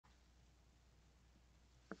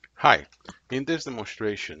Hi, in this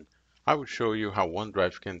demonstration, I will show you how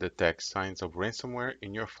OneDrive can detect signs of ransomware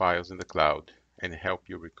in your files in the cloud and help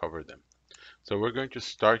you recover them. So we're going to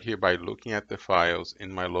start here by looking at the files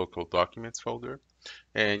in my local documents folder.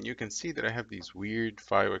 And you can see that I have these weird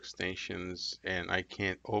file extensions and I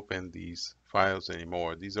can't open these files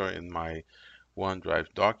anymore. These are in my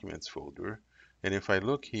OneDrive documents folder. And if I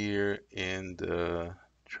look here in the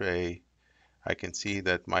tray, I can see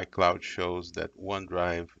that my cloud shows that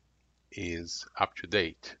OneDrive is up to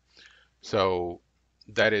date. So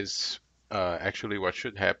that is actually what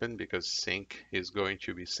should happen because Sync is going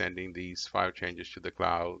to be sending these file changes to the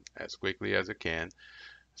cloud as quickly as it can.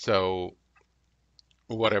 So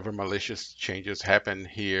whatever malicious changes happen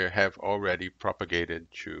here have already propagated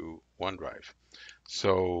to OneDrive.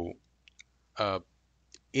 So uh,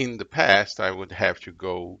 in the past, I would have to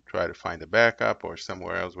go try to find a backup or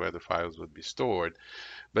somewhere else where the files would be stored.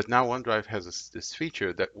 But now OneDrive has this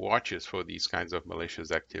feature that watches for these kinds of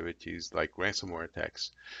malicious activities like ransomware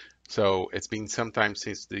attacks. So it's been some time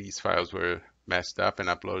since these files were messed up and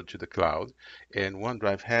uploaded to the cloud, and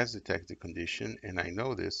OneDrive has detected the condition, and I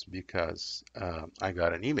know this because I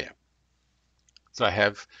got an email. So I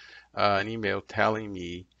have an email telling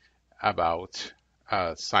me about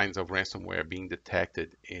signs of ransomware being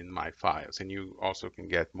detected in my files, and you also can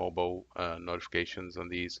get mobile notifications on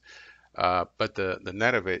these. But the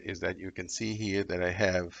net of it is that you can see here that I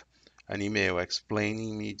have an email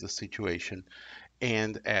explaining me the situation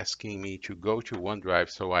and asking me to go to OneDrive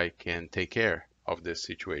so I can take care of this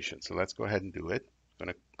situation. So let's go ahead and do it. I'm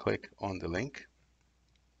going to click on the link.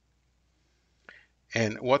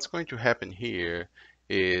 And what's going to happen here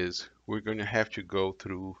is we're going to have to go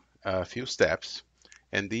through a few steps,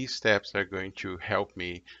 and these steps are going to help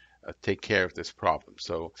me take care of this problem.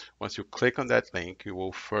 So once you click on that link, you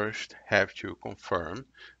will first have to confirm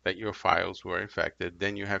that your files were infected.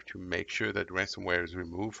 Then you have to make sure that ransomware is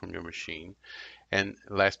removed from your machine. And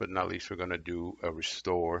last but not least, we're going to do a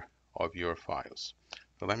restore of your files.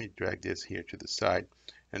 So let me drag this here to the side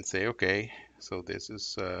and say, okay, so this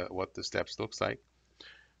is what the steps looks like.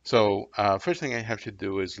 So first thing I have to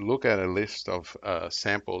do is look at a list of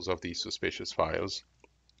samples of these suspicious files.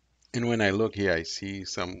 And when I look here, I see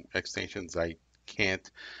some extensions I can't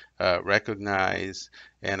recognize,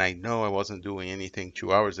 and I know I wasn't doing anything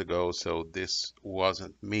 2 hours ago, so this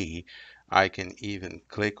wasn't me. I can even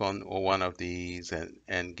click on one of these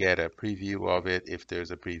and get a preview of it if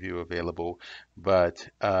there's a preview available. But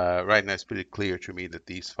right now it's pretty clear to me that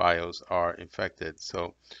these files are infected. So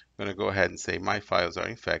I'm going to go ahead and say my files are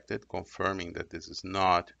infected, confirming that this is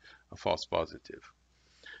not a false positive.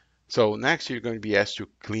 So next, you're going to be asked to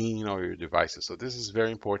clean all your devices. So this is very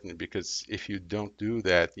important because if you don't do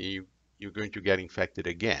that, you're going to get infected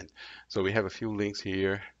again. So we have a few links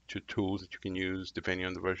here to tools that you can use depending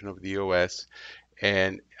on the version of the OS.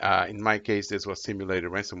 And in my case, this was simulated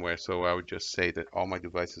ransomware. So I would just say that all my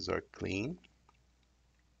devices are clean.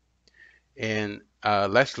 And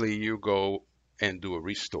lastly, you go and do a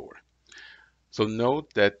restore. So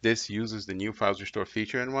note that this uses the new files restore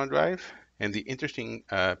feature in OneDrive. And the interesting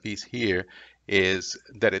piece here is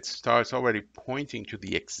that it starts already pointing to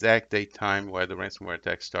the exact date time where the ransomware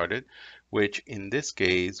attack started, which in this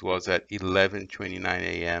case was at 11:29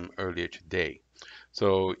 a.m. earlier today.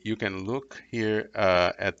 So you can look here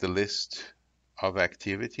at the list of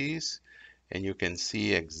activities, and you can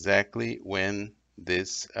see exactly when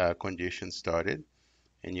this condition started,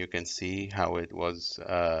 and you can see how it was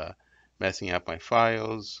messing up my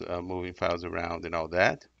files, moving files around and all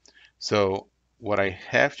that. So what I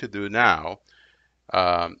have to do now,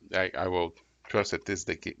 I will trust that this is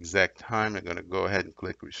the exact time. I'm going to go ahead and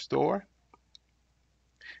click restore.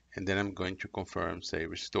 And then I'm going to confirm, say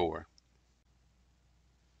restore.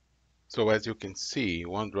 So as you can see,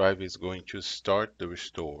 OneDrive is going to start the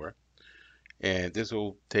restore. And this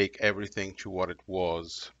will take everything to what it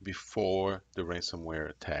was before the ransomware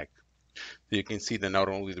attack. So you can see that not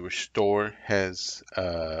only the restore has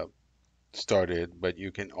started, but you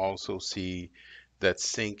can also see that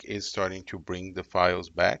Sync is starting to bring the files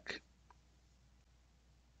back.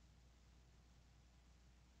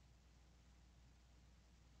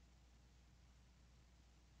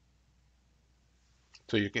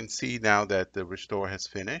 So you can see now that the restore has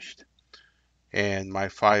finished, and my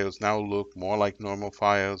files now look more like normal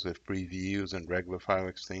files with previews and regular file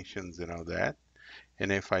extensions and all that. And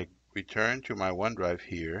if I return to my OneDrive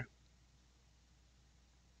here,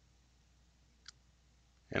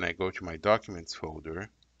 and I go to my documents folder,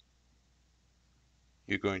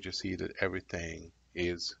 you're going to see that everything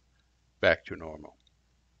is back to normal.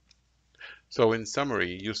 So in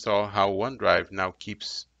summary, you saw how OneDrive now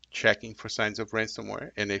keeps checking for signs of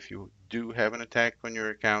ransomware. And if you do have an attack on your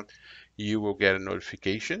account, you will get a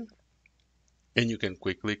notification and you can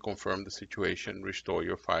quickly confirm the situation, restore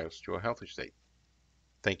your files to a healthy state.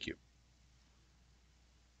 Thank you.